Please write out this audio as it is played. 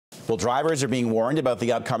Well, drivers are being warned about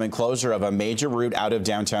the upcoming closure of a major route out of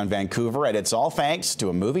downtown Vancouver, and it's all thanks to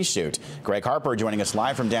a movie shoot. Greg Harper joining us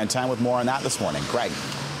live from downtown with more on that this morning. Greg.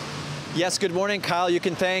 Yes, good morning, Kyle. You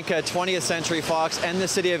can thank 20th Century Fox and the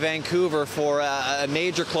City of Vancouver for a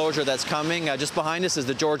major closure that's coming. Just behind us is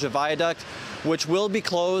the Georgia Viaduct, which will be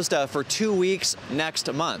closed for 2 weeks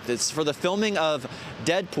next month. It's for the filming of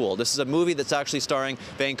Deadpool. This is a movie that's actually starring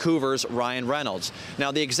Vancouver's Ryan Reynolds.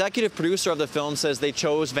 Now, the executive producer of the film says they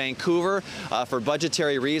chose Vancouver for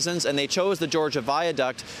budgetary reasons, and they chose the Georgia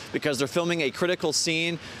Viaduct because they're filming a critical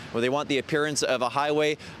scene where they want the appearance of a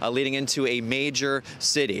highway leading into a major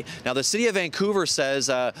city. Now, the City of Vancouver says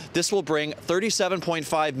this will bring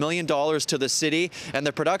 $37.5 million to the city, and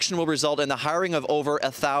the production will result in the hiring of over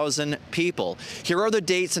 1,000 people. Here are the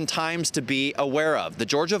dates and times to be aware of. The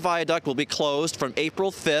Georgia Viaduct will be closed from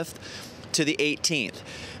April 5th to the 18th.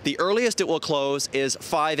 The earliest it will close is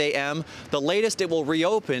 5 a.m. The latest it will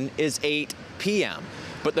reopen is 8 p.m.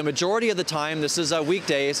 But the majority of the time, this is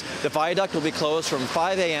weekdays, the viaduct will be closed from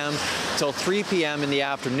 5 a.m. till 3 p.m. in the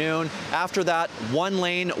afternoon. After that, one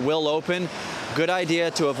lane will open. Good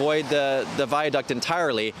idea to avoid the viaduct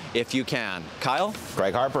entirely if you can. Kyle?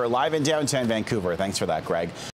 Greg Harper live in downtown Vancouver. Thanks for that, Greg.